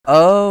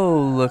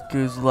Oh, look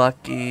who's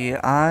lucky.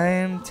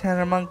 I'm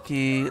Tanner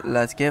Monkey.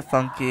 Let's get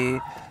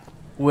funky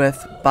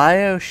with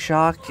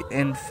Bioshock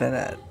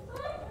Infinite.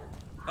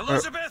 We're,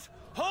 Elizabeth,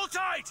 hold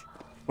tight!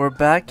 we're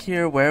back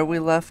here where we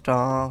left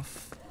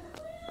off.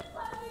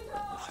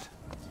 What?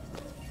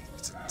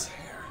 It's a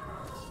tear.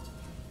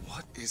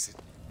 What is it?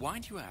 Why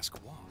do you ask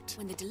what?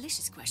 When the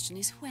delicious question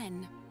is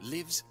when.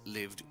 Lives,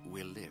 lived,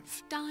 will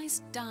live.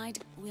 Dies, died,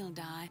 will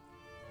die.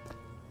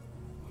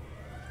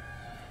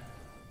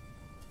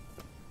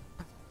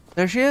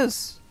 There she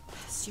is.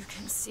 As you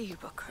can see,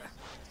 Booker,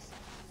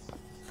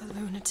 the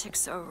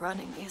lunatics are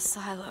running the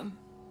asylum.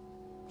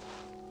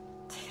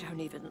 They don't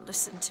even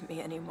listen to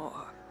me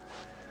anymore.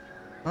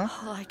 Huh?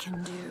 All I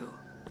can do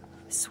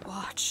is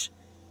watch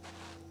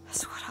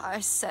as what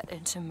I set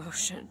into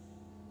motion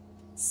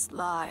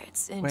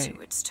slides into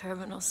its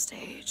terminal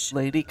stage.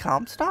 Lady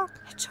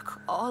Comstock? It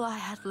took all I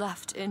had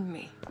left in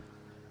me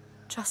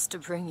just to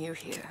bring you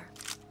here.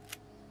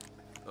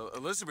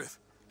 Elizabeth,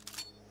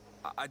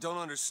 I don't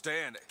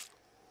understand.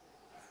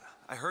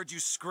 I heard you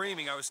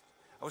screaming. I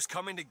was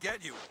coming to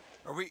get you.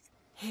 Are we...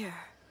 Here.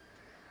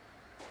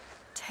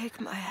 Take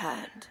my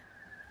hand.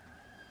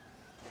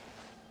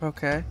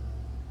 Okay.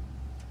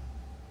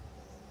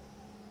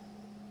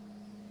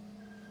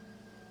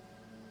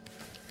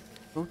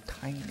 So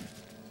tiny.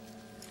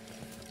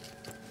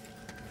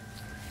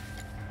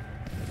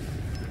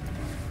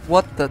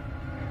 What the?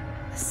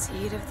 The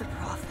seed of the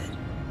prophet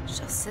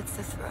shall sit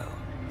the throne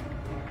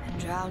and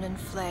drown in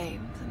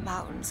flame the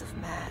mountains of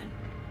man.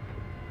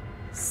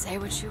 Say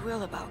what you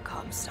will about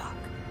Comstock.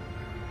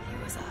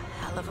 He was a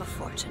hell of a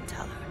fortune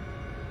teller.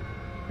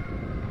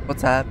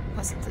 What's that?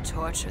 Wasn't the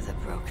torture that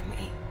broke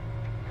me.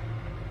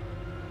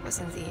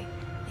 Wasn't the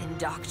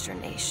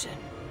indoctrination.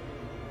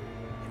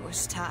 It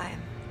was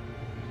time.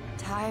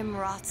 Time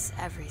rots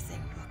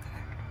everything,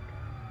 Booker.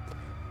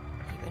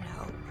 Even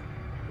hope.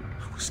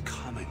 I was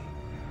coming.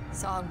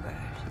 Songbird.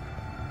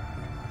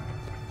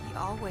 He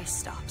always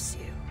stops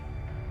you.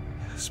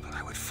 Yes, but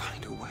I would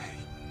find a way.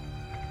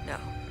 No.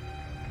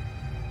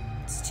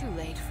 It's too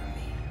late for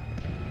me.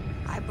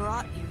 I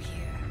brought you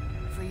here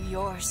for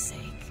your sake.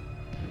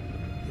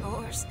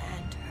 Yours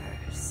and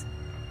hers.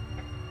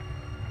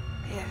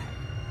 Here.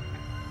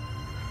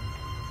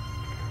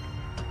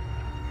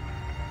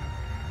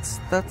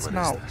 That's What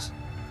not. is this?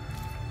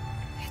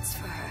 It's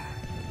for her.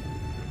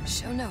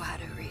 She'll know how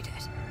to read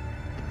it.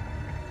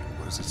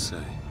 What does it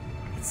say?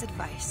 It's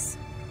advice.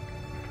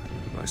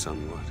 Advice on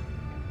what?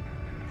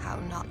 How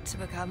not to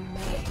become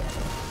me.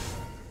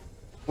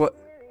 What?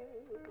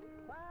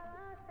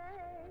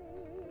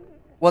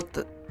 What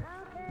the?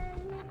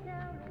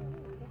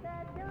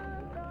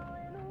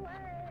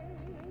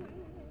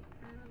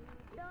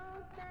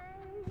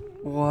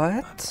 What?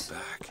 I'm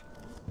back.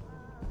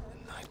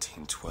 In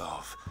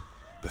 1912.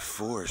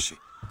 Before she...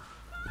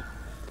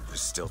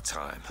 There's still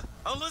time.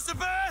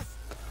 Elizabeth!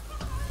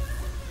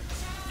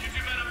 You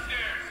two men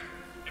upstairs.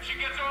 If she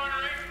gets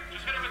ornery,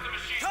 just hit her with the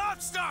machine.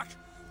 Comstock!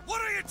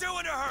 What are you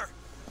doing to her?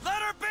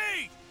 Let her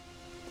be!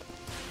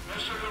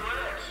 Mr.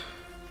 Lorette,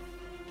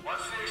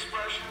 what's the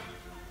expression?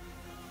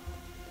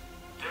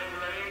 Day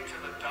late to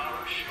the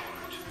dollar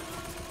short.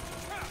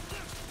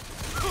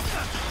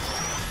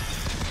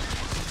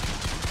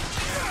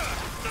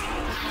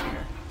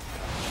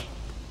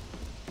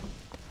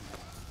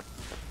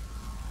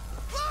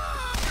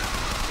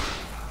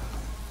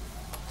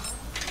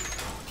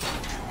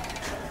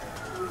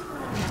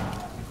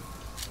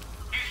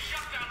 He's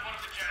shut down one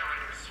of the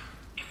generators.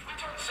 If we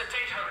don't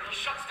sedate her, he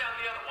shuts down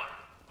the other one.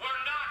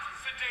 We're not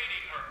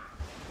sedating her.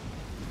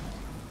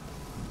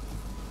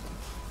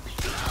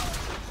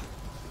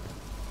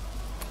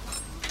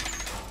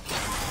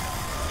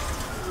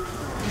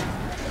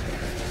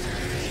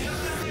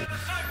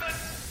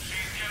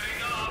 She's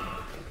giving up.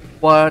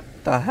 What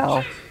the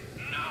hell?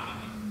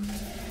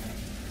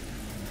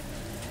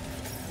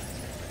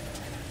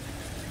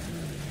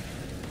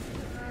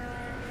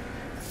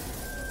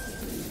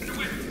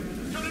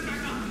 Turn it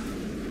back on.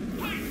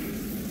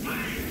 Please,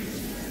 please.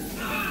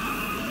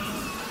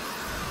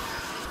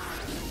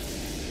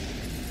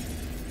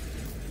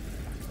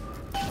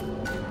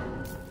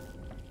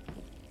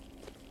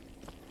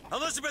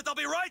 Elizabeth, I'll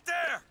be right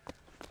there!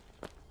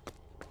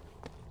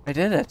 I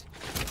did it.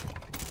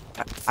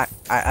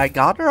 I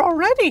got her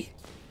already.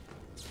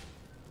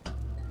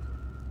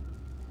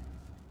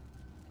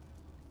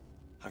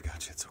 I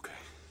got you, it's okay.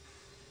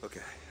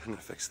 Okay, I'm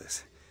gonna fix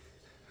this.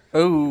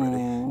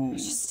 Oh.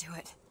 Just do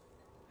it.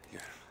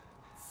 Here.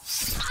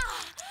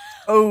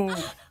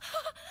 Oh.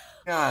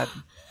 God.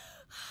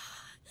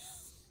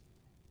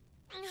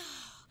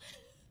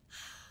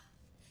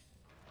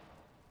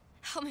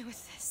 Help me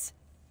with this.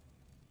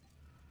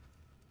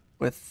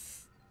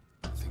 With.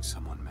 I think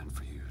someone meant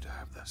for you to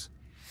have this.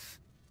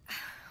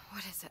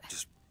 What is it?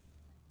 Just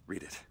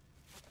read it.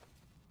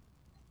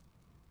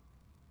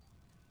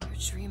 Your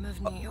dream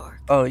of New York.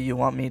 Oh, you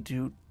want me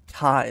to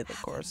tie the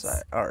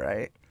corset? All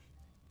right.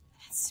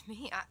 It's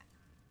me.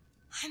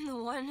 I'm the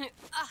one who...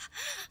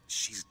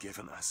 She's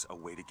given us a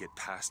way to get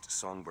past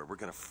Songbird. We're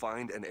gonna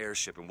find an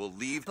airship and we'll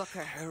leave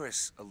Booker.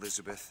 Paris,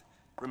 Elizabeth.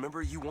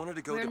 Remember, you wanted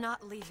to go We're to...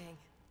 not leaving.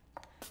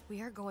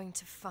 We are going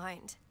to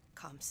find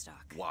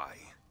Comstock. Why?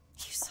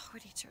 You saw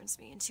what he turns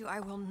me into. I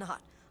will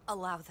not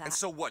allow that. And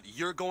so what,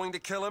 you're going to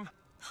kill him?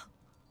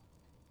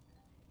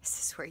 Is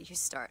this where you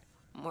start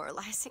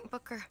moralizing,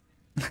 Booker?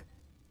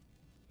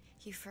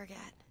 You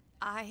forget.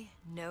 I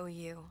know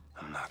you.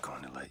 I'm not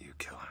going to let you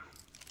kill him.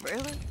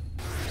 Really?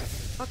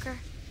 Booker?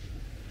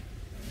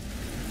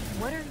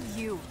 What are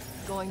you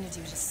going to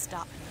do to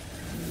stop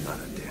me? Not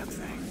a damn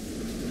thing.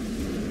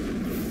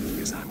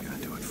 Because I'm gonna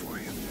do it for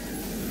you.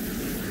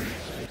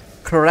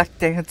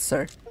 Correct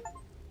answer.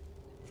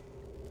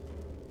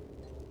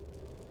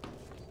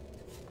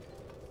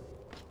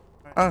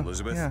 Oh,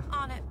 Elizabeth? yeah.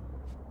 On it.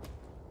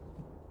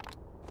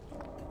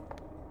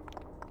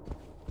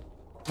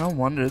 No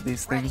wonder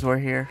these things were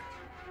here.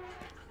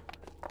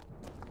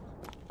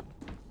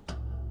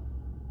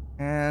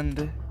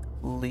 And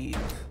leave.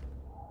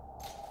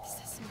 This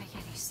doesn't make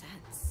any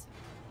sense.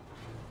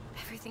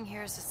 Everything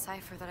here is a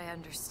cipher that I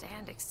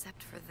understand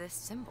except for this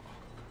symbol.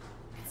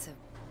 It's a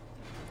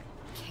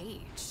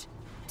cage.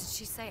 Did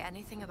she say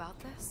anything about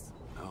this?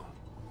 No.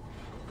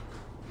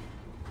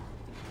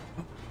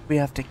 We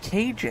have to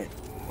cage it.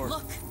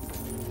 Look!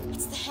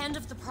 It's the Hand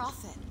of the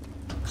Prophet.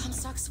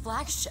 Comstock's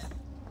flagship.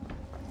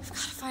 We've got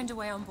to find a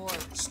way on board.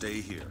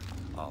 Stay here.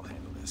 I'll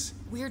handle this.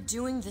 We're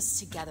doing this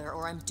together,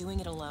 or I'm doing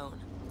it alone.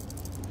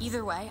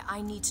 Either way,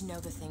 I need to know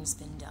the thing's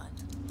been done.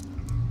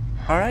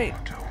 Alright.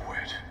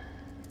 DeWitt,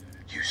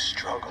 you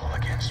struggle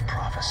against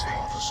prophecy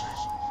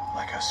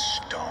like a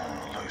stone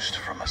loosed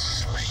from a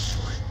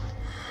sling.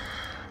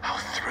 How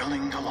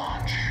thrilling the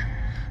launch,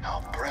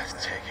 how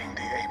breathtaking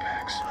the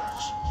apex,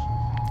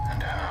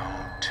 and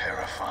how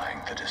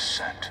terrifying the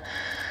descent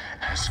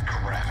as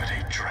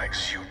gravity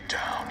drags you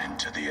down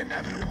into the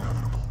inevitable.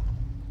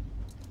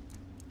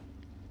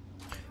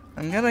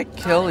 I'm gonna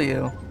kill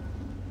you.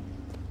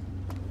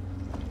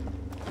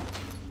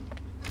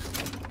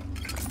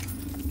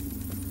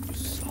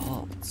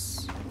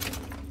 Salts.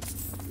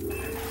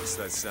 What's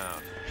that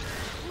sound?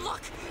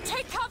 Look!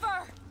 Take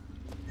cover!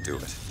 Do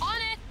it. On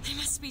it! They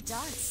must be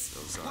duds.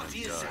 Those aren't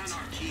duds.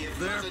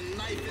 There's a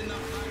knife in the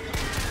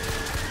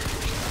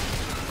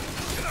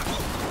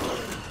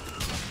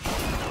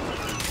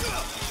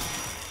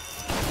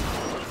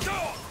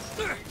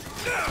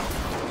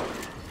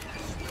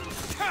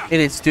It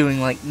is doing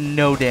like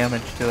no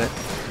damage to it.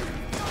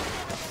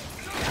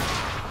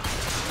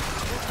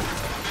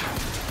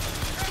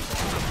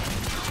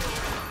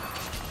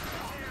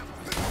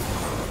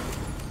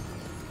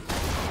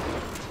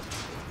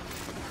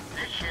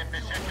 This ship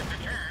is set to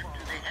return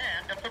to the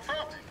Hand of the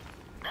Prophet.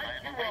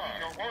 Right you are.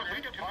 Your order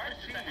to pass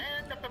the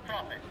Hand of the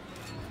Prophet.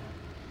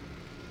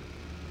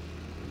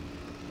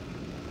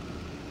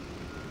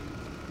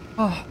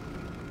 Oh.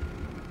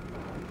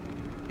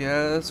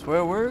 Guess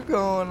where we're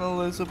going,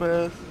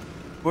 Elizabeth.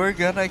 We're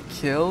gonna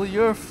kill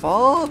your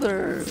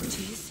father. Do you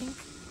think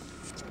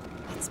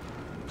it's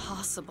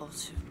possible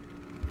to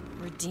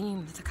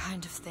redeem the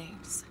kind of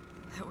things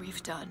that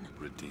we've done?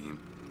 Redeem?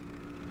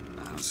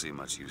 I don't see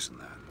much use in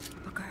that.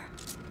 Booker,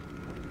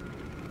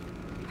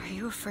 are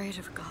you afraid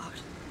of God?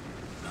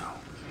 No.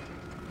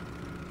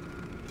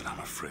 But I'm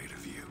afraid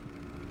of you.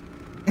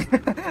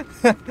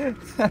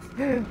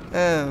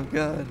 Oh,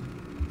 God.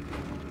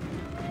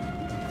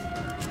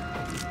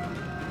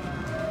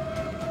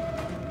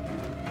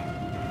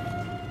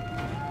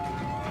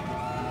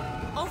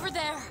 Over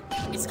there!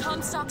 It's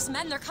Comstock's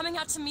men. They're coming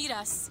out to meet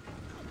us.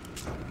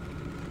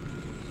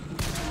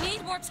 We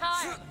need more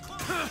time.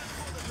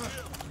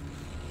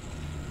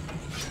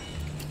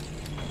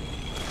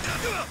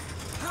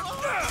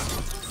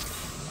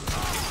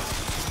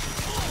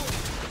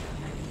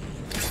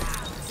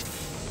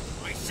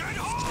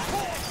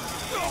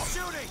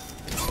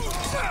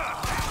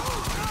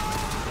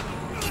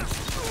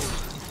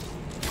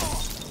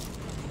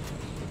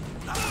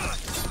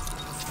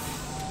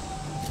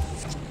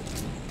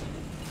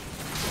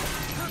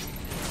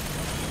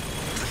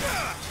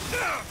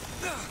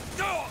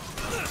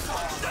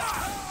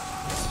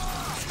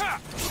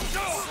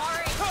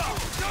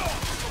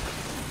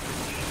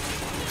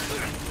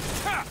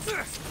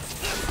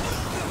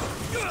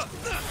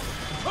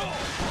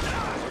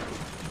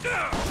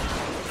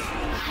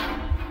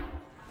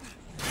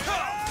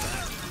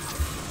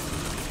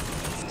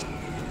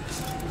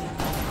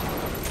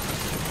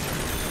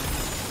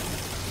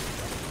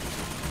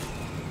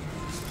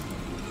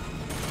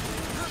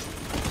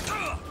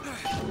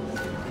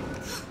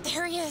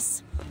 There he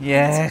is.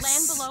 Yes.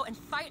 Let's land below and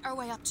fight our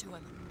way up to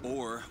him.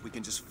 Or we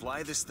can just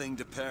fly this thing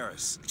to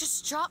Paris.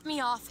 Just drop me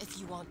off if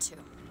you want to.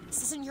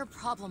 This isn't your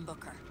problem,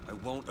 Booker. I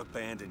won't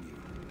abandon you.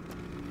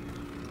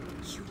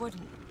 You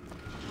wouldn't,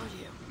 would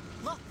you?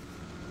 Look,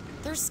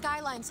 there's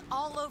skylines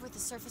all over the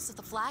surface of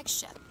the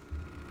flagship.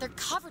 They're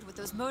covered with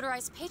those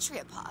motorized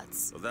Patriot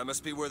pods. Well, that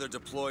must be where they're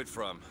deployed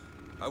from.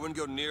 I wouldn't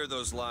go near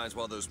those lines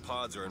while those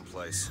pods are in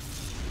place.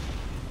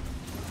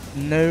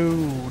 No,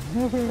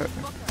 never. Booker,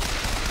 the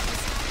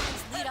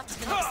skylines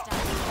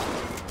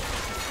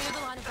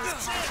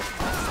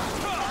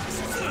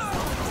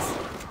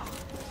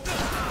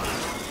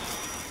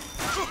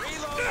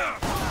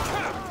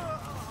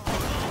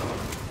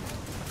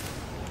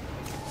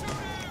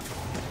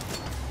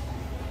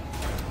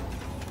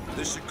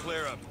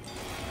clear him.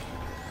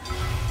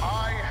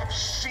 I have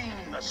seen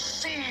the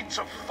seeds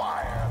of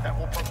fire that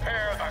will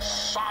prepare the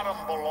Sodom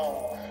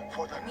below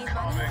for the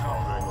coming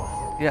of the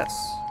Lord. Yes.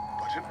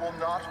 But it will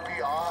not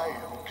be I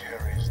who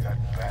carries that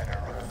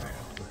banner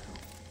of doom.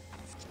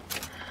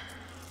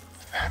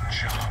 That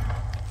job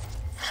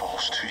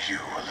falls to you,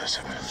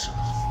 Elizabeth.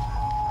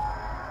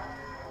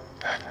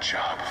 That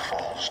job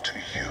falls to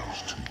you.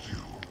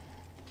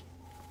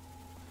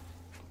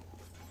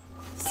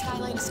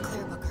 Skyline is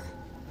clear, Booker.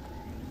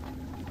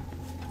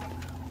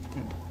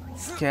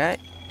 Okay.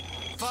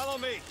 Follow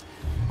me.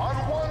 On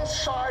one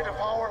side of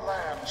our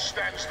land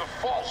stands the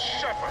false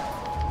shepherd,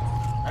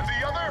 and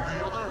the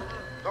other,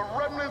 the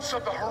remnants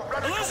of the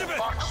heretical Elizabeth!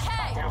 Vox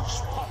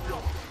Populus.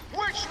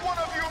 Which one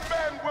of you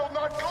men will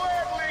not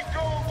gladly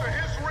go to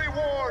his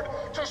reward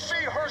to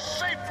see her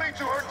safely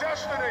to her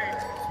destiny?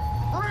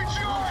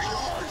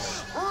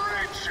 Rejoice!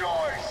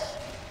 Rejoice!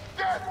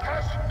 Death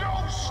has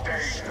no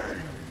sting!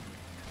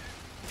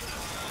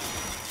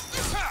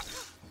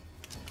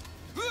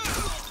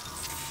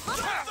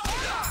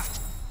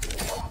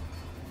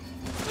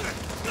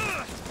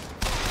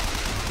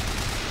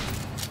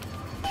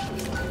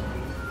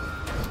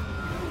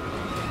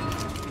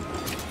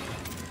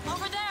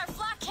 Over there,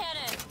 flak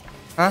cannon!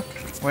 Huh?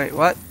 Wait,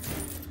 what?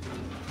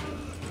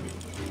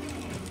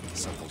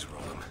 Something's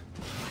wrong.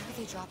 Why are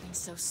they dropping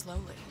so slowly?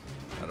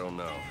 I don't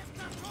know.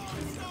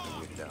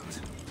 Wait it out.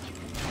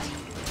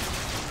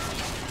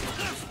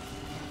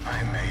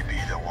 I may be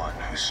the one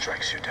who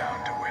strikes you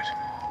down, DeWitt.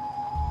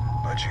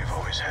 But you've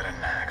always had a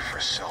knack for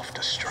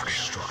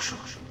self-destruction.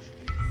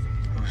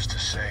 Who's to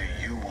say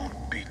you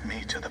won't beat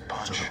me to the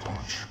punch?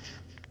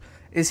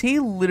 Is he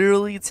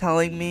literally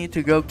telling me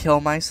to go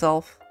kill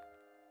myself?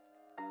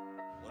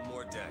 One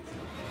more deck.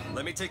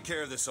 Let me take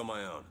care of this on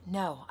my own.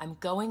 No, I'm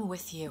going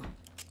with you.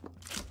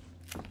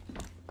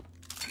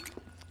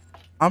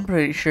 I'm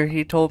pretty sure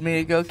he told me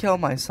to go kill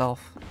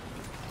myself.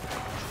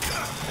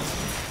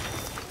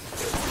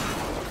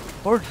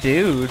 Poor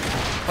dude.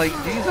 Like,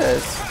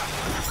 Jesus.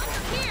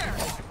 Here!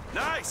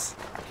 Nice!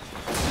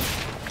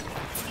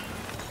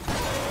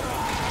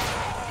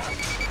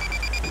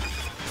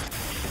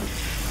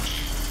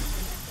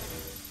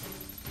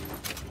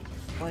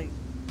 Like...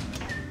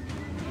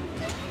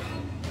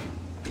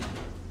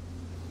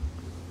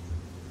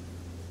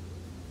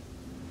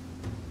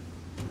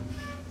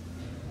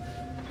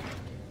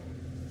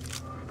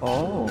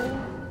 Oh.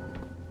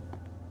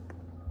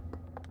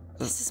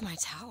 This is my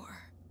tower.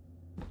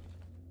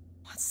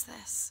 What's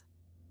this?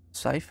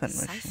 Siphon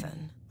machine.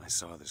 Siphon. I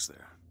saw this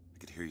there. I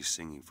could hear you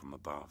singing from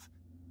above.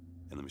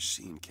 And the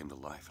machine came to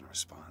life in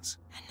response.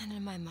 And then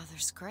in my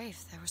mother's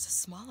grave, there was a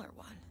smaller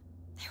one.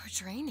 They were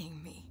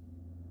draining me.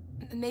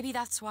 Maybe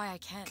that's why I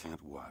can't.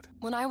 Can't what?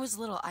 When I was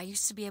little, I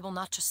used to be able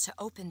not just to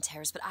open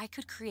tears, but I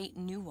could create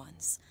new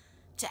ones.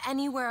 To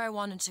anywhere I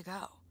wanted to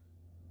go.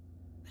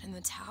 But in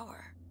the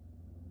tower...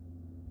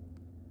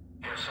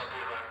 Yes, I'll be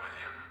right with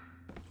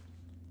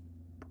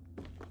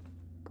you.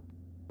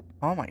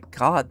 Oh my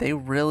god, they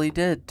really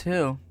did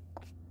too.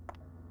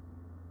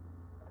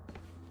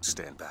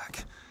 Stand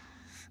back.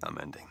 I'm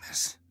ending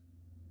this.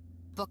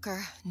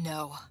 Booker,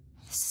 no.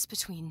 This is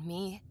between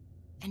me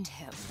and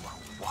him. You are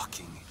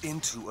walking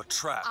into a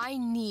trap. I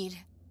need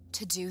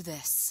to do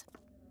this.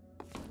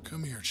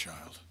 Come here,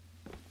 child.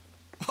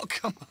 Oh,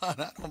 come on,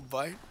 I don't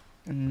bite.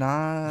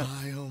 Not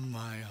My, oh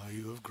my, how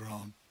you have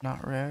grown.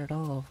 not rare at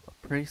all.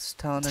 A priest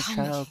telling a Tell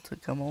child me. to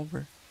come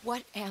over.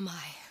 What am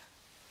I?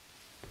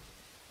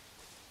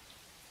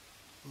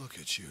 Look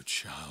at you,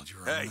 child.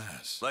 You're Hey, a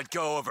mess. let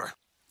go of her.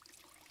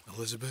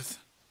 Elizabeth,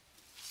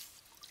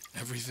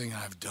 everything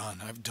I've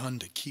done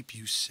to keep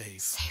you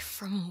safe. Safe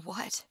from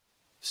what?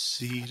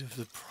 Seed of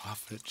the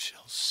prophet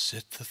shall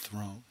sit the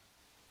throne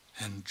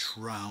and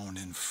drown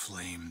in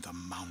flame the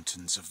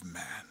mountains of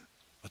man.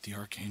 But the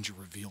archangel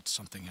revealed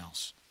something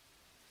else.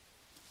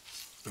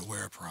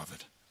 Beware,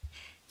 prophet.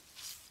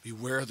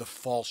 Beware the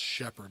false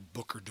shepherd,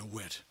 Booker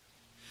DeWitt.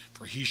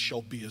 For he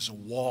shall be as a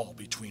wall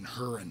between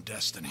her and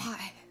destiny.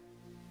 Why?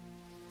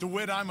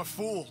 DeWitt, I'm a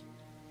fool.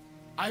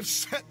 I've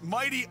sent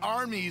mighty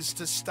armies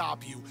to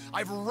stop you.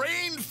 I've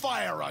rained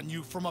fire on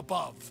you from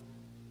above.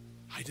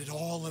 I did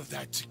all of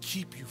that to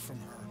keep you from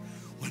her,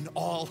 when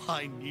all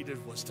I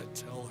needed was to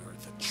tell her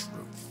the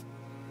truth.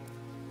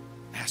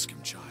 Ask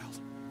him, child.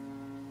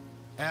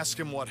 Ask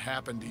him what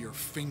happened to your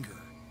finger.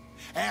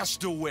 Ask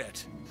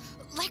DeWitt.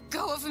 Let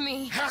go of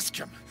me. Ask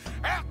him.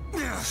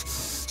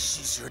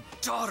 She's your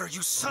daughter,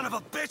 you son of a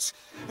bitch!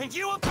 And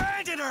you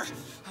abandoned her!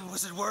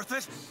 Was it worth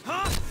it?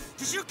 Huh?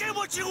 Did you get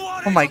what you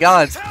wanted? Oh my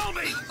god. Tell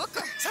me!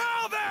 Booker.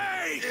 Tell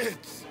me! It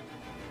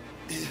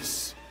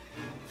is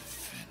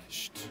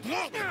finished.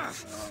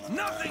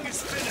 Nothing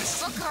is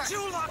finished! Booker.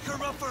 You locked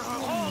her up for her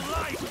whole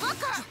life!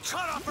 Booker. You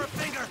cut off her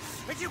finger,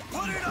 and you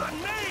put it on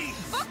me!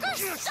 Booker,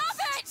 stop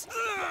it!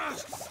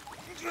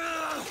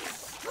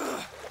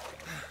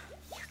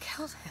 You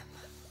killed him.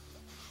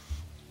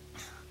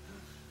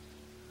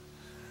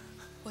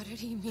 What did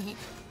he mean?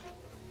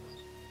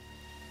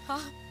 Huh?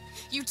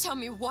 You tell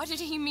me, what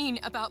did he mean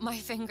about my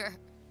finger?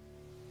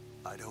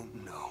 I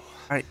don't know.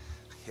 Alright,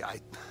 I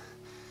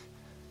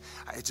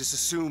just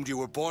assumed you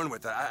were born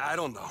with it. I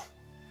don't know.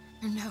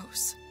 Your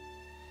nose.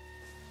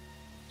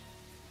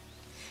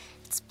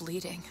 It's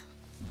bleeding.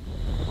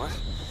 What?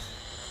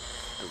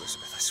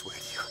 Elizabeth, I swear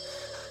to you,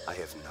 I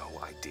have no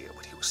idea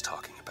what he was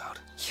talking about.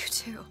 You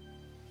too.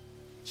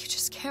 You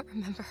just can't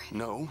remember it.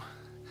 No.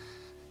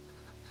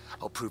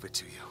 I'll prove it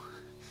to you.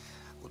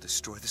 We'll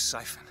destroy the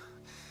siphon.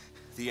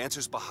 The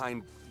answer's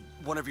behind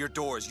one of your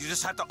doors. You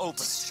just have to open it.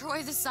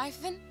 Destroy the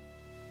siphon?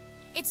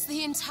 It's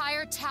the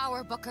entire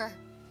tower, Booker.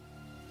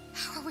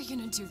 How are we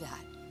gonna do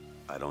that?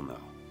 I don't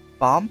know.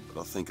 Bomb? But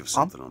I'll think of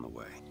something on the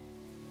way.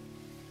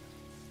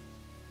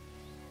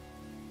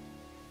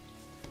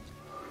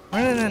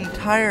 We're in an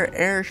entire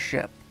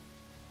airship.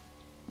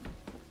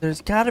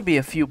 There's gotta be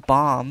a few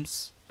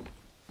bombs.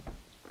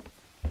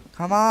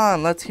 Come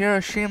on, let's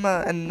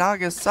Hiroshima and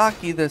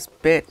Nagasaki this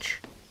bitch.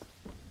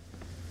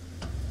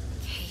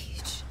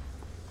 Cage.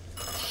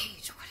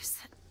 Cage, what is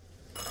that?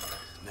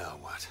 Now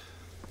what?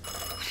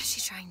 What is she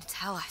trying to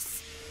tell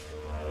us?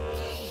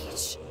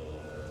 Cage.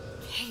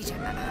 Cage,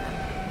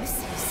 I'm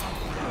missing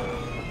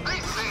something. They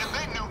said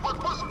they knew what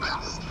was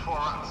best for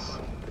us.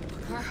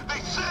 Booker?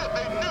 They said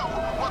they knew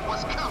what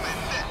was coming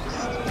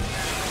next.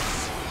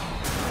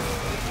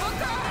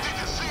 Booker! Did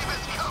you see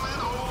this coming,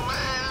 old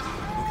man?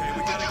 Okay,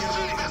 we gotta Did you get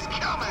see ready. this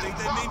coming, I think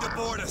they mean to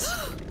Robert? board us.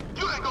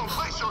 You ain't gonna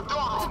place your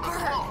daughter on the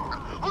throne.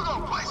 We're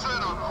gonna place her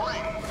in her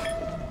grave.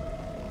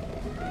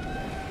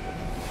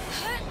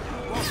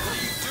 What are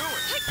you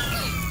doing?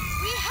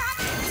 We have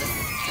to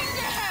sing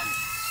to him!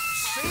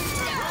 Sing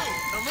to who?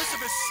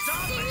 Elizabeth,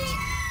 stop it!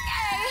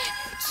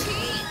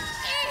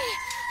 C-A-G-E!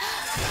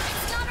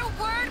 It's not a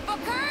word,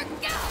 Booker!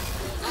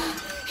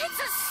 It's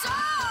a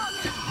song!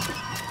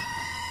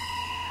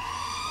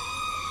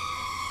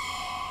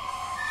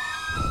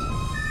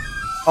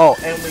 Oh,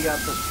 and we got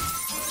the...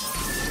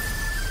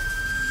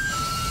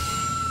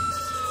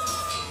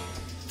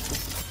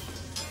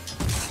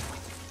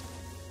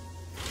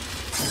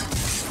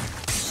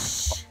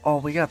 Oh,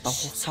 we got the whole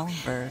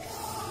songbird. Here.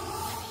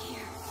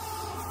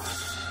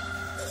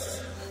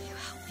 Will you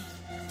help me?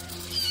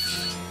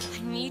 I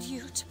need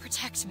you to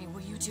protect me.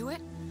 Will you do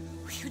it?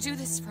 Will you do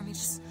this for me?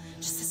 Just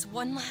this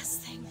one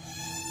last thing.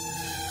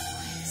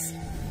 Please.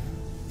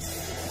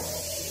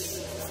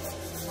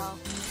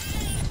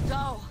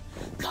 Go.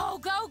 Go,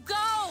 go,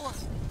 go!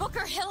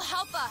 Booker, he'll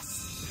help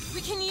us.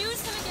 We can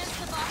use him against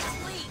the boss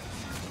fleet.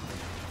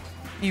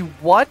 You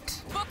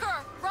what?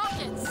 Booker,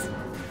 rockets!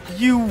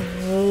 You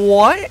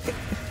what?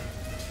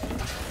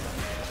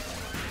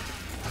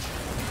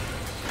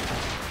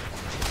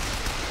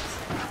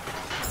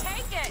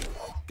 Take it!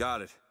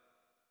 Got it.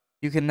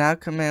 You can now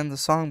command the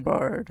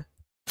songbird.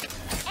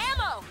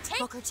 Ammo! Take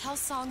Booker, tell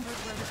Songbird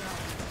where to go.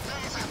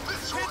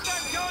 Hit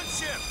that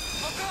gunship!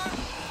 Booker!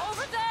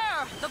 Over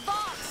there! The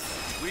box!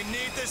 We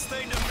need this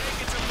thing to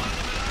make it to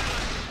Monument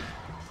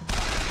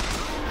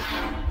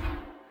Island.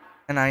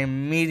 And I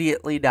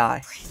immediately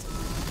die.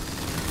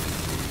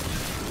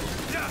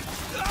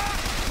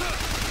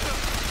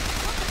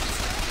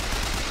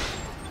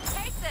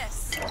 Take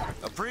this!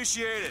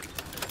 Appreciate it.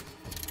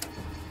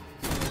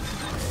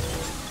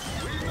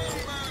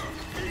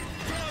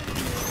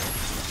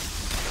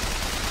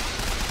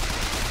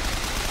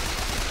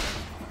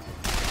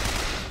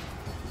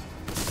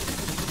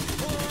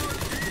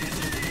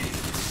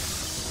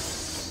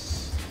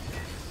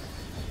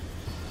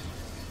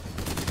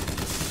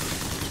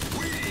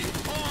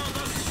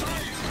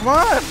 Come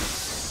on!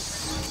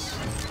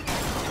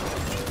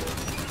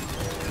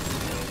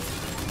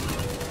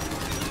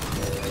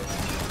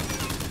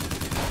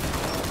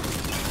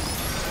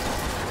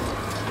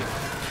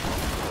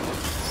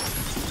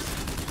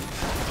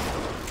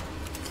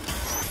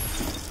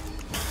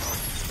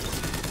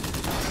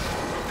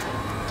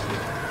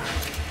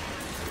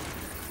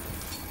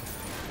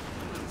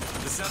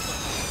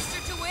 Mr.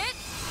 DeWitt?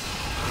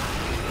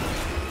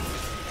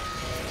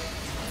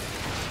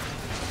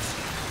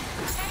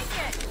 Take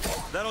it!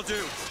 That'll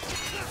do.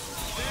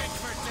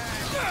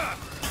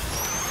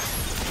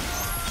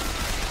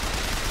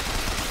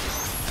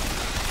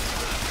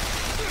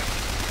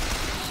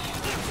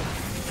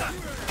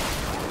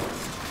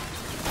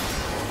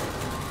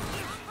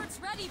 Robert's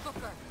ready,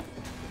 Booker.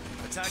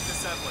 Attack the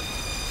Zeppelin.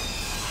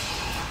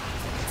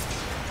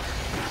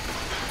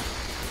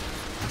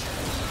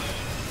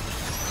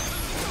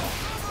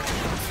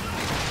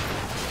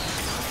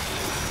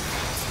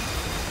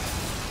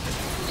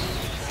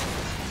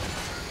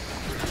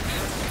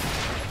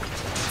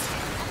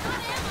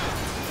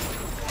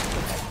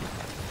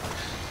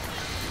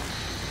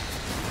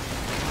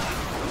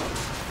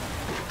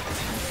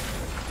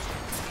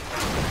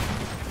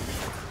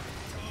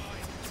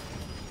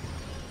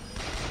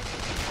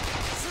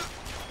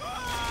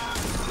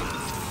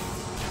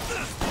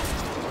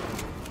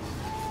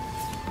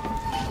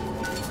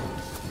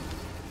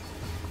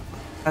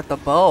 At the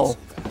bow.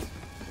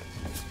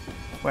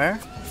 Where?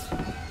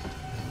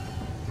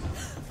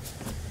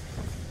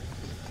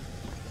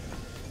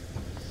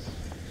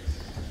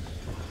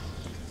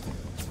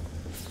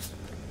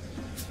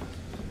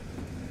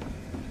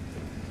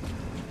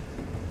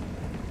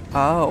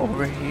 Oh,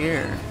 over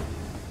here.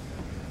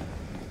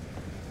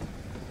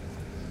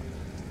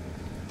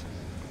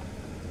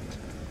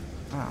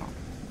 Oh.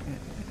 It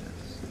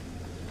is.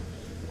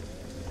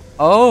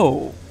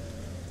 Oh.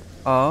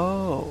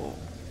 Oh.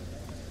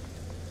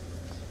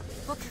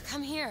 Booker,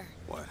 come here.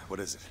 What? What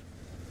is it?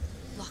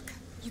 Look,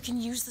 you can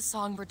use the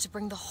songbird to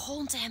bring the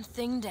whole damn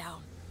thing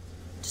down.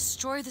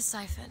 Destroy the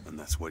siphon. And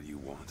that's what you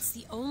want. It's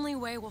the only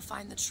way we'll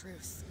find the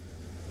truth.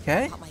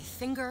 Okay. Got my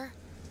finger,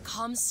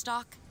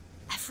 Comstock,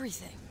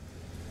 everything.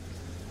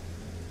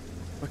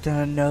 We're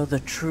gonna know the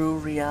true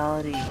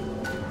reality.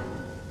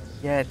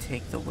 Yeah,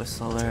 take the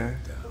whistler.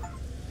 Down.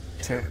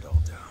 Tear Tear it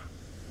all down.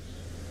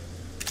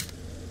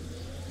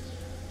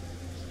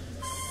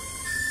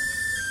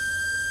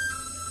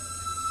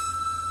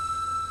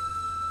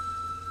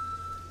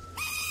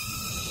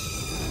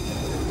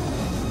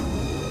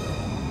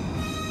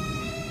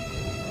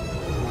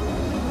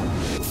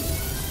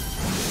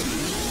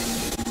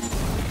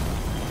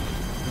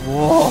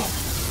 Whoa.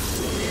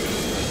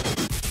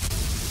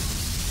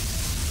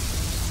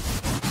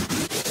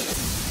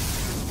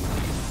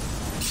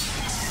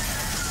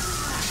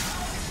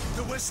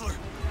 The Whistler!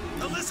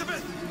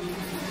 Elizabeth!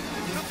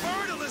 The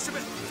bird,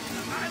 Elizabeth!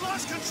 I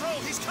lost control!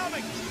 He's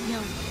coming! No,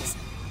 he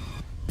isn't.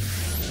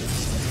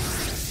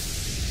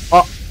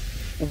 Oh.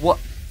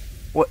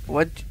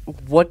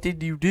 What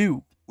did you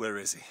do? Where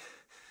is he?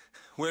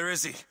 Where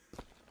is he?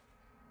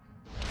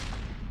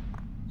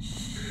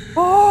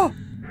 Oh.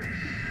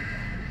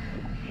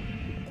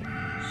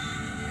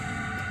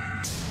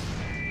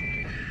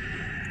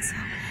 It's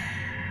okay.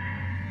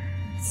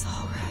 It's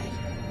all right.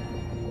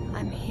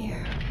 I'm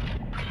here.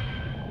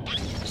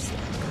 Just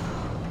let go.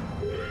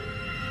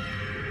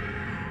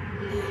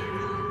 There you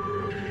go.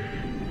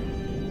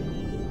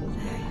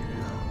 There you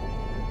go.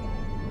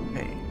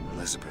 Hey,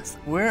 Elizabeth,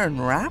 we're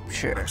in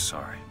rapture. I'm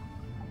sorry.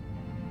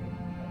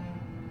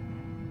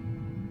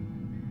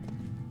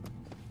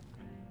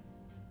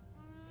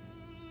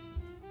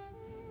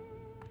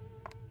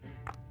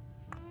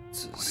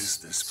 What is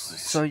this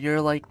place? So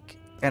you're like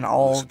an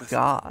all Elizabeth?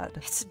 god.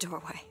 It's a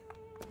doorway.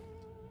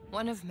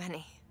 One of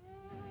many.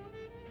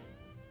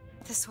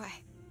 This way.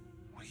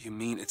 What do you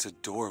mean it's a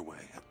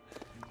doorway?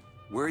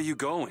 Where are you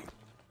going?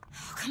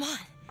 Oh, come on.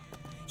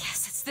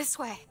 Yes, it's this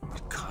way.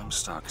 What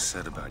Comstock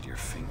said about your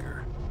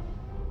finger.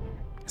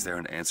 Is there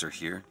an answer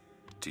here?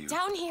 Do you...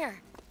 Down here.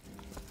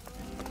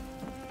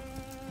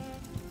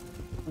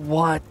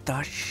 What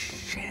the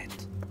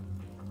shit?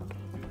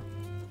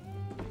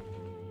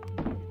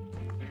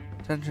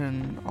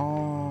 Attention,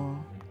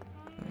 all.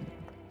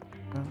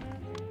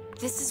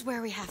 This is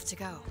where we have to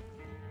go.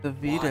 The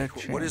Vita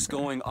Why? What is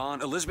chamber. going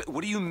on? Elizabeth,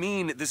 what do you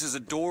mean this is a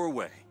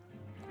doorway?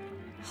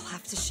 I'll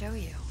have to show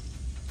you.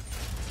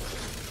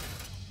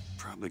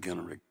 Probably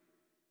gonna rig...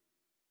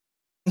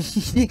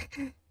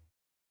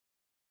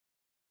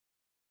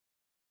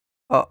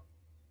 Oh.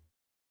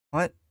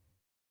 What?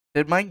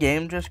 Did my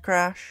game just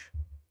crash?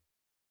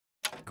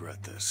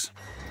 regret this.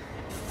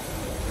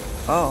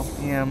 Oh,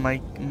 yeah,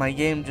 my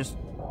game just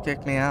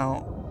kicked me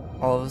out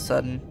all of a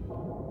sudden.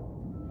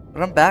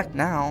 But I'm back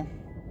now.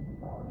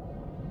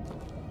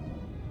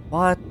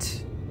 What?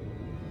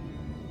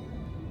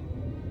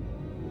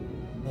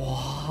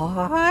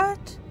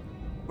 What?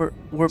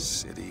 We're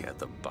City at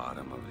the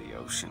bottom of the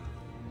ocean.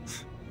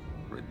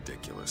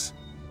 Ridiculous.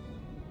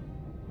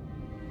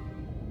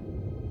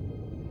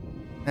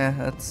 yeah,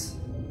 that's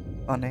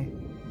funny.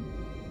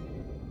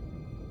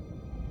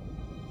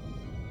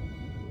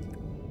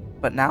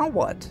 But now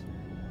what?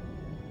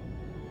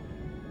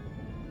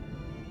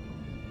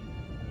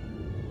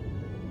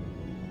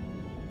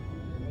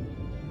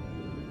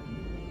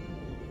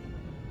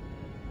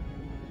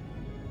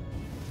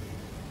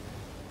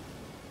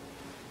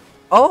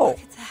 Oh! Look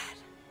at that.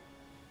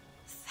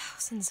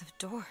 Thousands of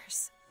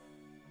doors.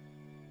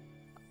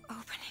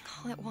 Opening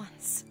all at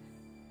once.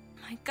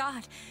 My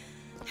God,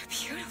 they're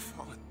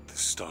beautiful. What, the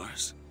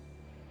stars?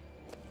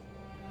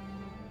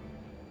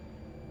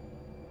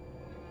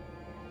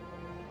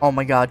 Oh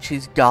my God,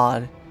 she's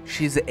God.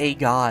 She's a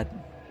god.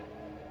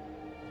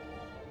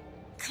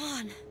 Come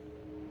on.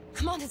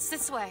 Come on, it's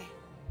this way.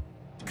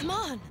 Come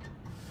on.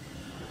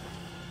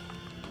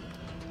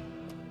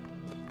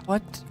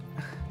 What?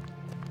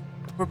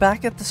 We're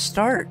back at the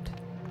start.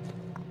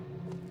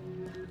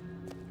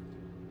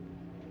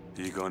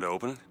 Are you going to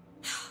open it?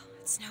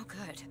 It's no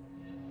good.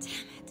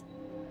 Damn it.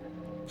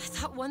 I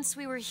thought once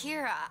we were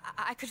here,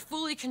 I could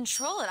fully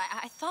control it.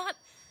 I thought...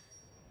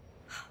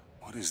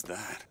 What is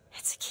that?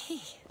 It's a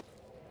key.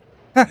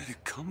 Where did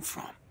it come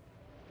from?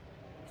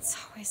 It's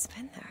always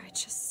been there. I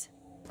just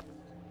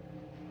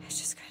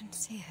couldn't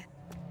see it.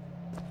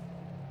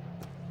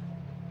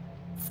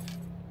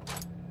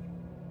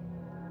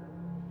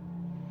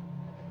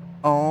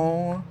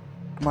 Oh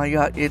my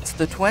God, it's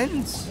the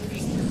twins.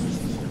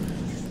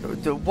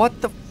 What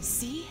the?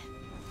 See?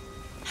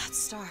 Not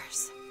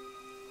stars.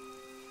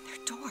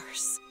 They're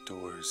doors.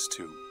 Doors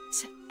to...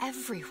 To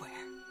everywhere.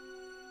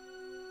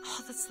 All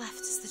that's left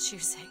is the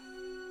choosing.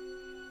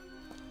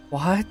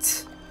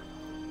 What?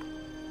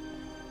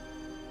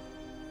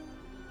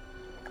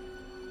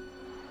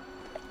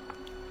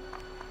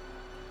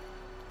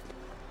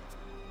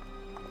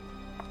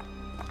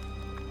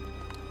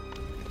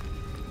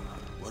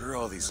 are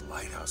all these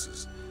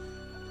lighthouses?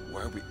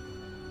 Why are we...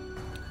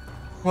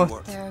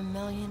 What? There are a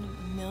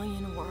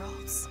million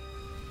worlds.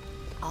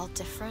 All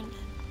different,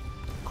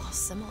 all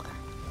similar.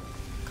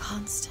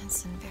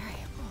 Constants and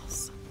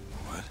variables.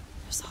 What?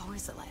 There's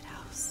always a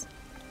lighthouse.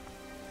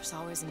 There's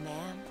always a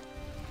man.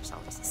 There's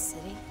always a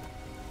city.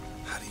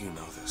 How do you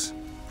know this?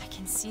 I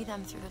can see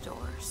them through the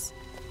doors.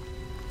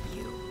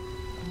 You,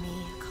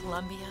 me,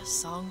 Columbia,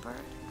 Songbird.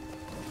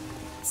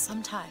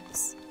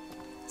 Sometimes,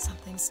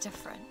 something's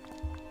different.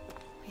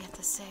 Yet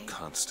the same.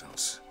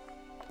 Constants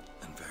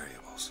and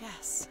variables.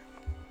 Yes.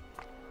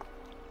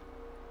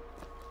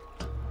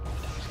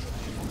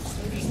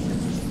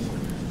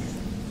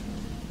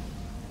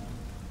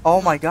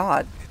 Oh my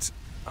god. It's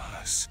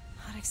us.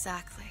 Not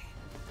exactly.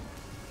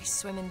 We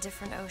swim in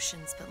different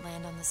oceans but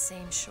land on the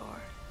same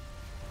shore.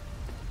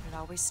 It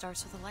always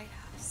starts with a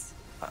lighthouse.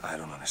 I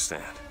don't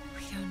understand.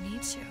 We don't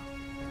need to.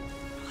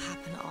 It'll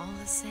happen all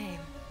the same.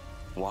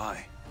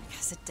 Why?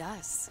 Because it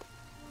does.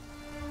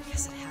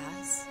 Because it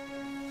has.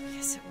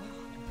 Because it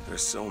will.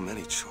 There's so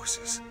many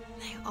choices.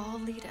 They all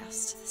lead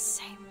us to the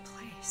same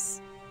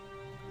place.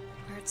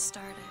 Where it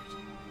started.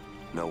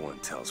 No one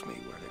tells me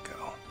where to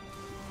go.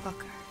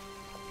 Booker.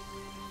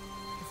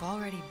 You've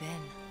already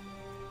been.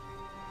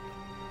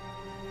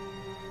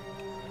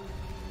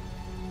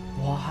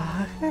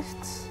 What?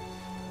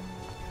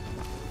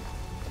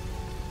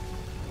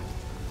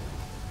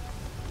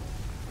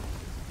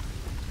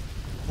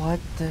 What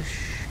the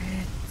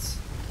shit?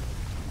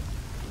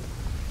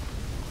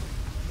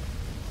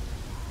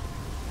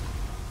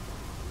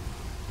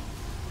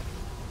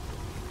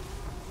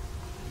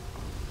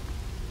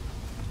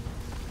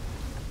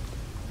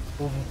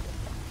 Oh.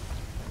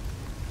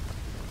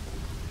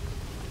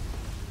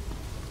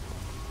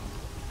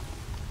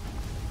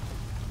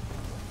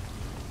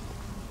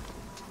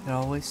 It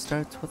always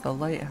starts with a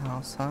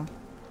lighthouse, huh?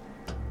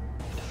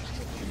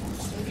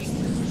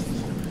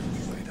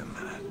 Wait a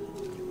minute.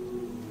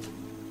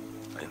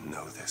 I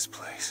know this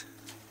place.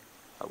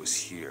 I was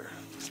here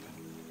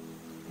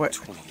What?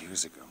 20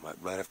 years ago,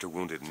 right after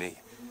Wounded Knee.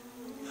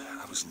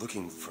 I was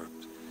looking for...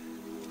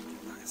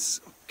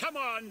 Come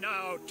on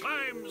now,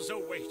 time's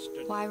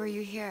a-wasted. Why were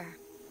you here?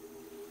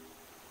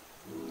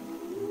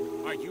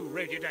 Are you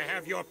ready to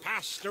have your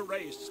past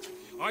erased?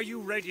 Are you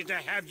ready to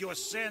have your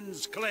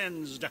sins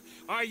cleansed?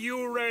 Are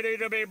you ready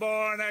to be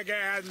born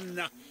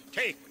again?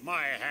 Take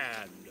my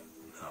hand.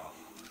 No.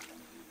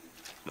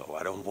 No,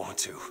 I don't want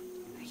to.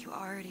 You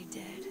already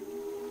did,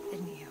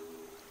 didn't you?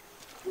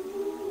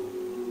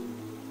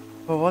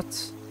 But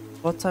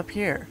what's up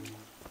here?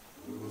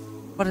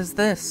 What is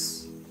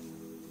this?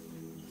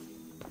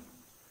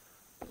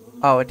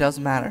 Oh, it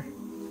doesn't matter.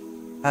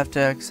 I have to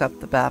accept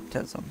the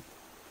baptism.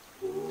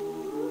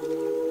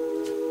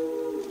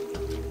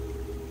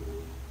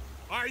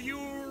 Are you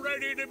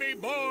ready to be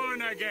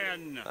born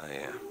again? I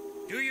am.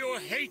 Do you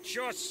hate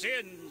your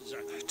sins?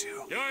 I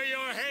do. Do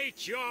you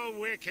hate your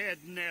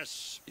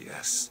wickedness?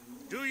 Yes.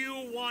 Do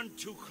you want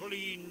to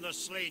clean the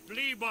slate,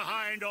 leave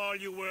behind all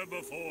you were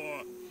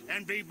before,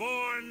 and be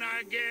born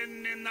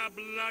again in the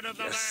blood of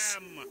the Yes.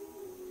 Lamb?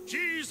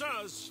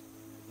 Jesus,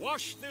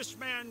 wash this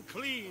man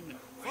clean.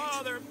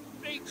 Father,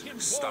 make him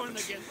Stop born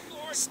it. again.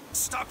 Lord,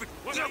 Stop it!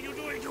 what are you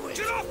doing?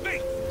 Get off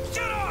me!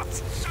 Get off!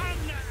 Son!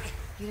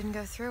 You didn't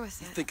go through with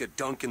it. Think a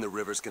dunk in the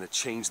river's gonna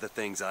change the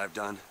things I've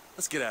done?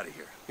 Let's get out of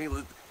here. Hey,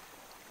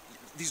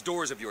 these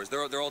doors of yours,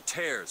 they're all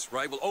tears,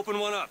 right? Well, open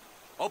one up.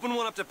 Open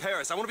one up to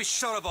Paris. I want to be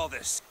shut of all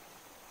this.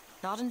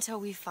 Not until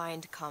we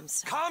find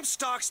Comstock.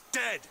 Comstock's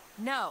dead!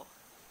 No.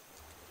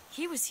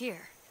 He was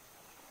here.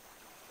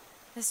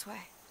 This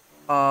way.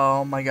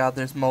 Oh my god,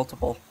 there's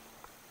multiple.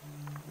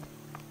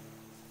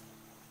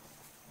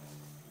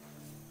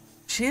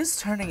 She is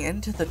turning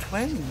into the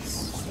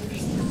twins.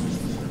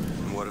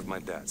 And what of my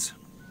debts?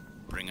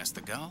 Bring us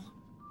the girl,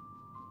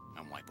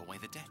 and wipe away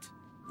the debt.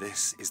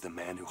 This is the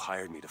man who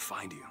hired me to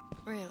find you.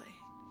 Really?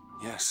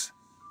 Yes.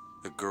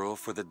 The girl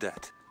for the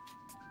debt.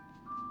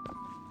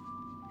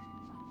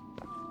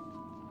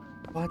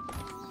 What?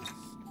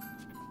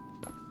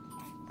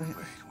 Wait,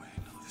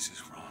 no, this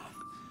is wrong.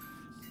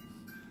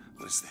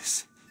 What is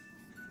this?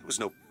 There was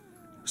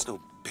no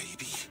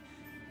baby.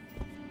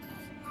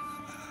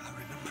 I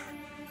remember.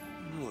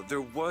 No,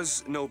 there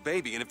was no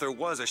baby, and if there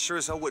was, I sure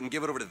as hell wouldn't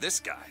give it over to this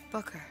guy.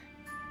 Booker,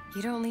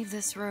 you don't leave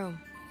this room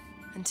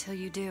until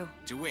you do.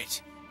 Do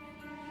it.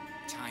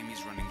 Time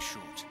is running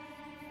short.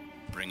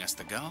 Bring us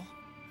the girl,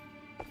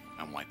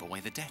 and wipe away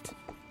the debt.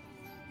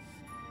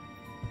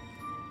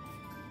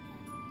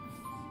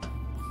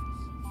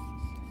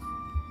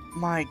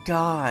 My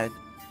god.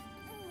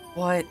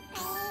 What?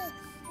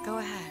 Go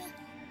ahead.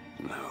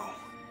 No.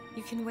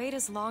 You can wait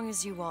as long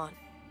as you want.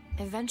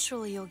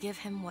 Eventually, you'll give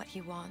him what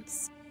he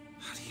wants.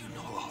 How do you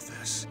know all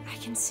this? I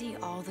can see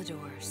all the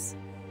doors,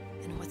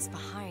 and what's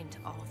behind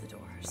all the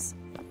doors.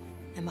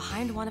 And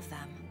behind one of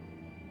them,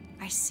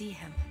 I see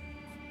him.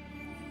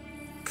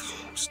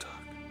 Comstock.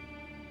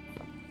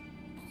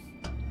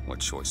 What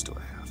choice do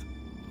I have?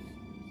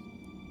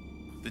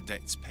 The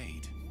debt's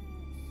paid.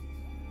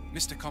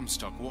 Mr.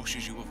 Comstock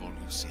washes you of all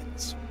your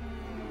sins.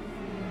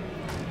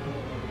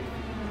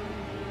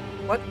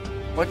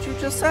 What'd you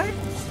just say?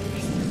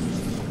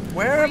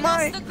 Where am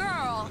I? Bring us the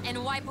girl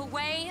and wipe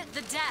away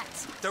the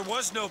debt. There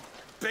was no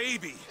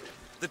baby.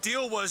 The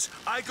deal was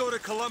I go to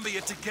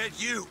Columbia to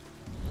get you.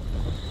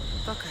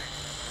 Booker,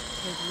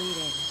 you're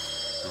bleeding.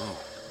 No.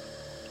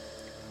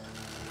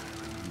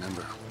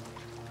 Remember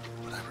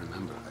what I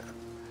remember.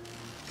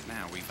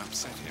 Now we've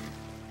upset him.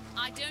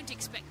 I don't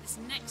expect this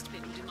next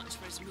bit will do much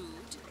for his mood.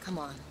 Come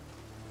on.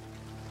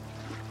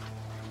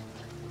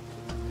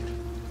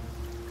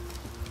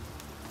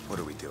 What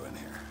are we doing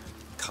here?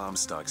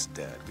 Comstock's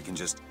dead. We can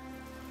just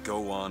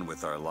go on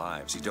with our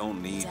lives. You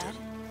don't need Dead?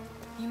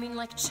 You mean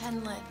like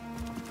Chenlin?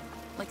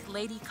 Like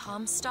Lady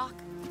Comstock?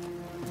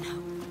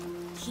 No.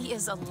 He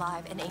is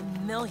alive in a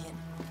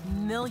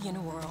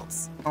million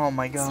worlds. Oh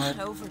my It's god.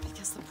 not over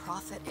because the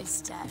Prophet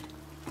is dead.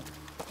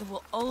 It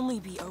will only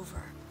be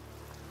over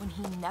when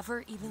he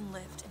never even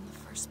lived in the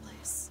first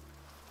place.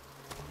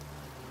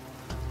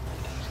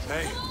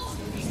 Hey.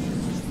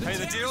 Hey,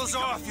 the deal's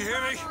off, you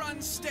hear me?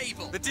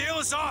 Unstable. The deal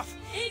is off!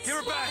 Give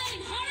her back!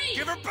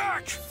 Give her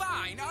back!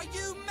 Fine, are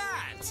you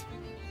mad?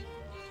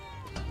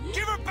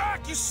 Give her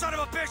back, you son of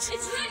a bitch!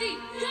 It's ready!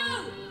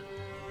 Go!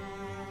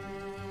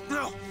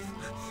 No!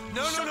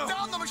 No, Shut no, no!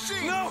 down the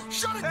machine! No!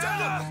 Shut it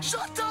down! Anna!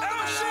 Shut down the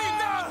Anna! machine!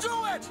 Now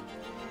do it!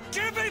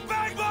 Give me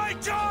back my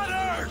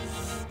daughter!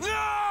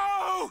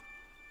 No!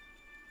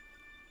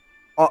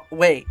 Oh,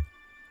 wait.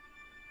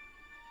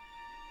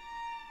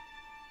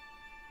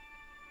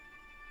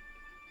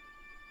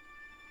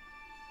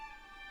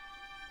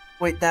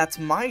 Wait, that's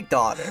my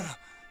daughter.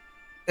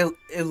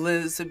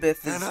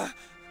 Elizabeth is Anna?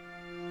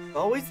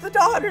 always the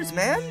daughters,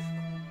 man.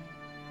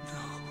 No.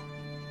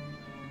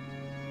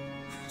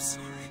 I'm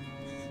sorry.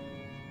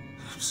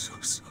 I'm so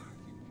sorry.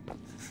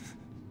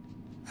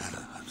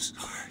 Anna, I'm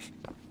sorry.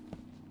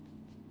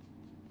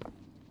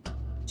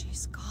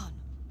 She's gone,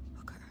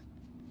 Booker.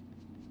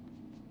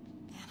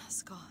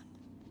 Anna's gone.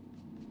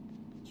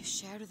 You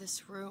shared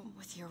this room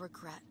with your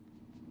regret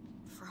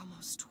for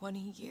almost 20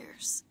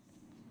 years.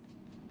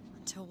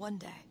 Until one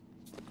day,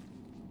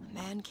 a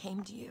man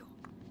came to you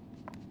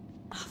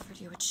and offered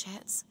you a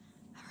chance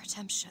at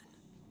redemption.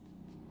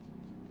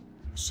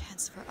 A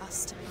chance for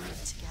us to be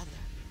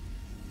together.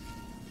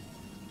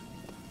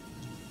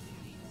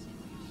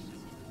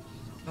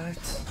 What?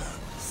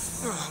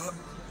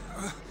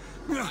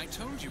 I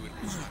told you it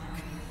would work.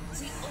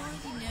 We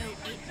already know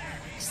it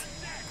works.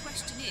 The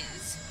question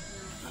is,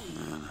 will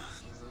he? Anna.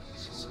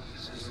 So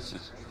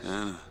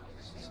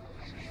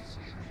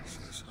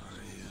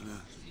sorry, Anna.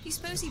 Do you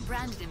suppose he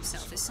branded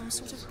himself as some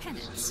sort of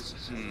penance?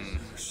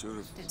 Should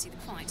have. Don't see the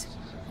point.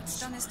 What's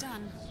done is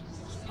done.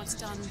 What's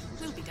done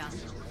will be done.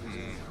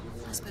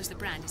 I suppose the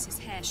brand is his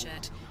hair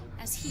shirt,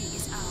 as he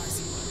is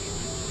ours.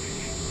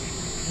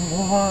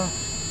 What?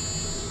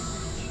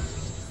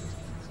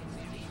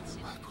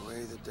 Wipe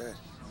away the debt.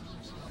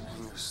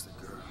 Bring us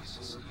the girl.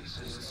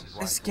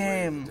 This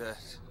game.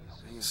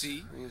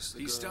 See?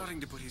 He's starting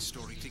to put his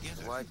story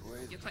together. Wipe away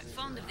You're quite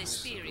fond of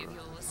this theory of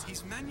yours.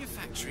 He's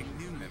manufacturing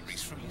new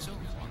memories from his old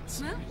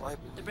ones. Well,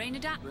 the brain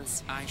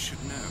adapts. I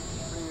should know.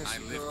 I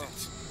lived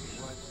it.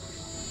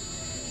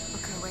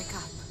 Booker, wake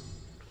up.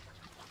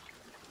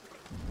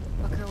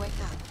 Booker,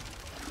 wake up.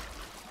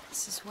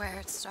 This is where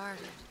it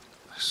started.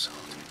 I sold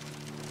you.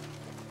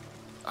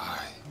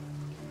 I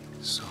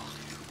sold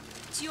you.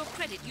 To your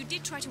credit, you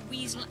did try to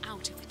weasel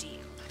out of the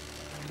deal.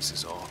 This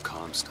is all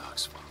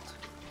Comstock's fault.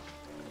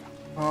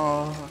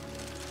 Oh.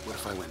 What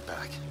if I went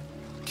back?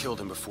 Killed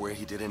him before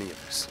he did any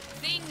of this?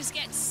 Things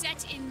get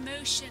set in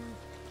motion.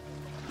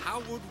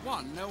 How would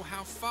one know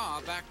how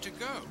far back to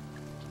go?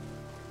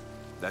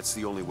 That's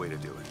the only way to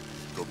do it.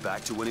 Go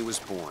back to when he was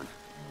born,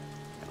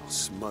 and I'll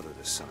smother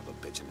this son of a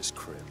bitch in his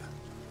crib.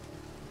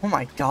 Oh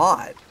my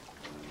god.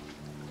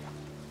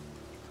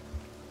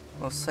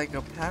 Well,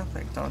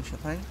 psychopathic, don't you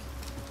think?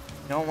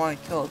 You don't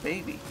want to kill a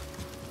baby.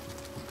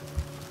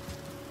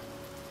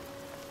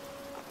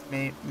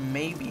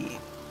 Maybe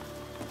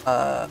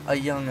a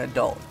young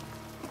adult,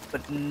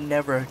 but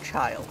never a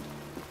child.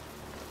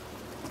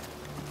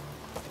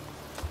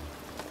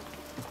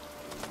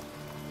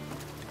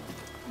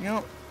 You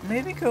know,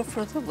 maybe go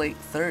for the late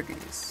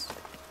 30s.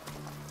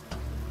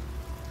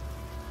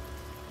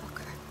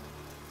 Booker,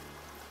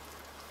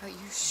 are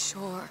you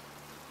sure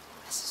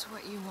this is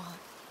what you want?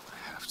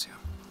 I have to.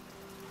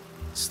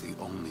 It's the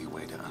only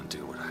way to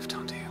undo what I've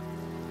done to you.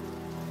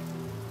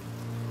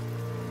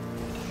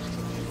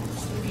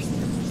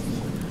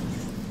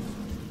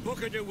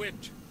 Booker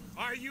DeWitt,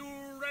 are you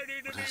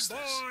ready to What be is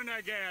this? born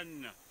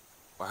again?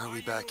 Why are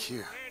we back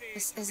here?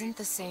 This isn't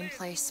the same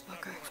place,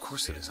 Booker. Of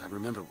course it is. I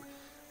remember.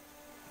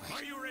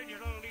 Are you ready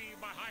to leave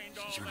behind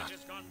all You're that not-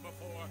 has gone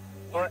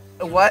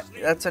before? What?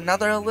 That's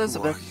another Who are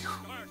Elizabeth. you?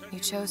 You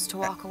chose to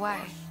walk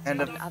away.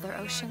 And In other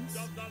oceans?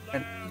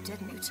 and You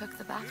didn't. You took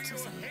the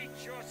baptism.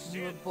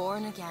 You were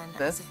born again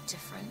as a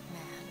different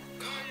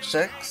man.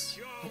 6.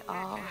 It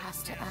all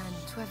has to end.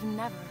 To have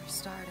never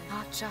started.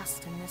 Not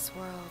just in this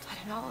world, but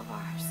in all of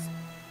ours.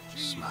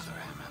 Smother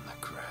him in the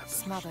crib.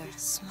 Smother,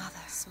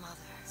 smother, smother,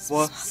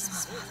 What?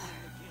 smother.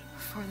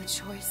 Before the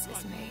choice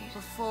is made,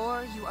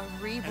 before you are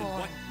reborn. And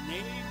what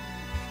name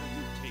shall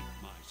you take,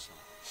 my son?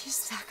 He's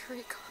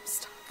Zachary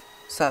Comstock.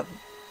 7.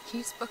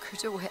 He's Booker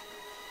DeWitt.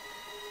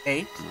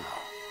 8. They're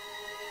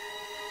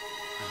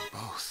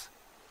both.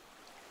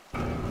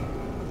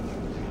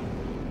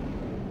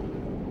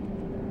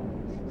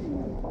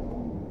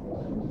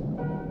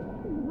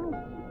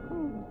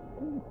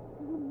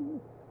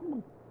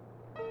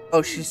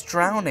 Oh, she's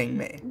drowning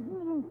me.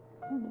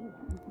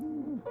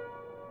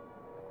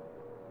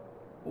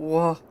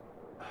 Whoa.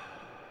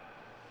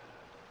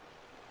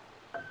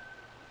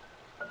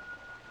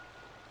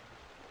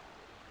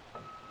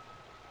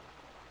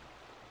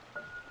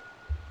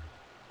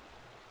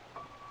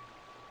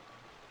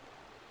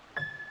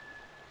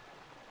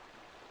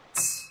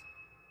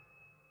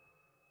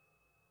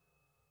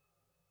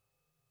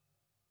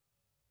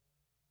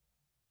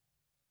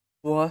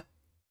 What?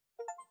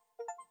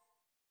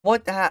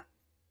 What that?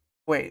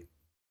 Wait.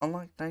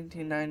 Unlock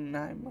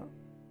 1999 mode.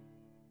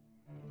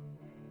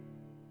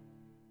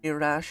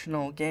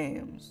 Irrational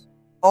games.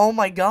 Oh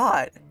my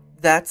god.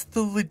 That's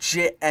the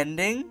legit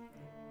ending?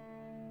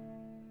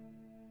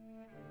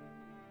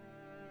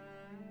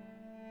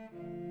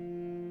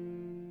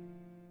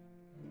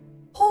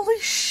 Holy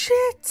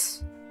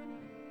shit!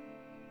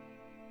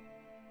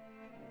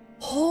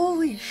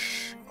 Holy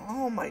sh...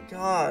 Oh my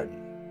god.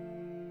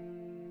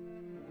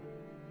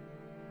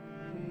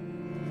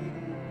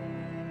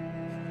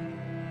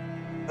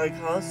 I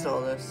caused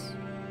all this.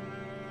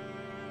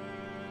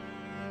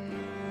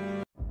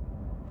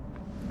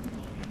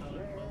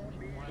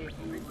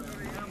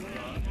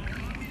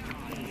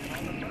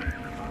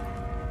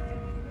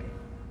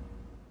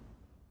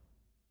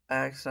 I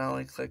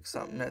accidentally clicked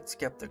something that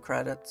skipped the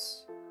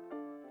credits.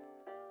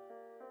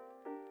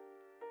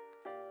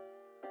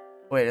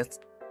 Wait, it's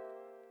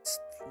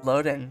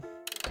loading.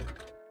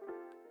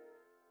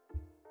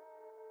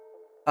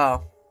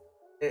 Oh.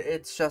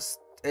 It's just...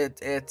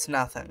 It's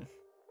nothing.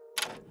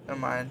 Never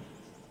mind.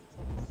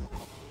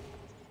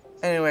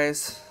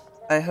 Anyways,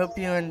 I hope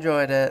you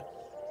enjoyed it.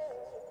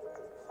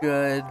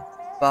 Goodbye.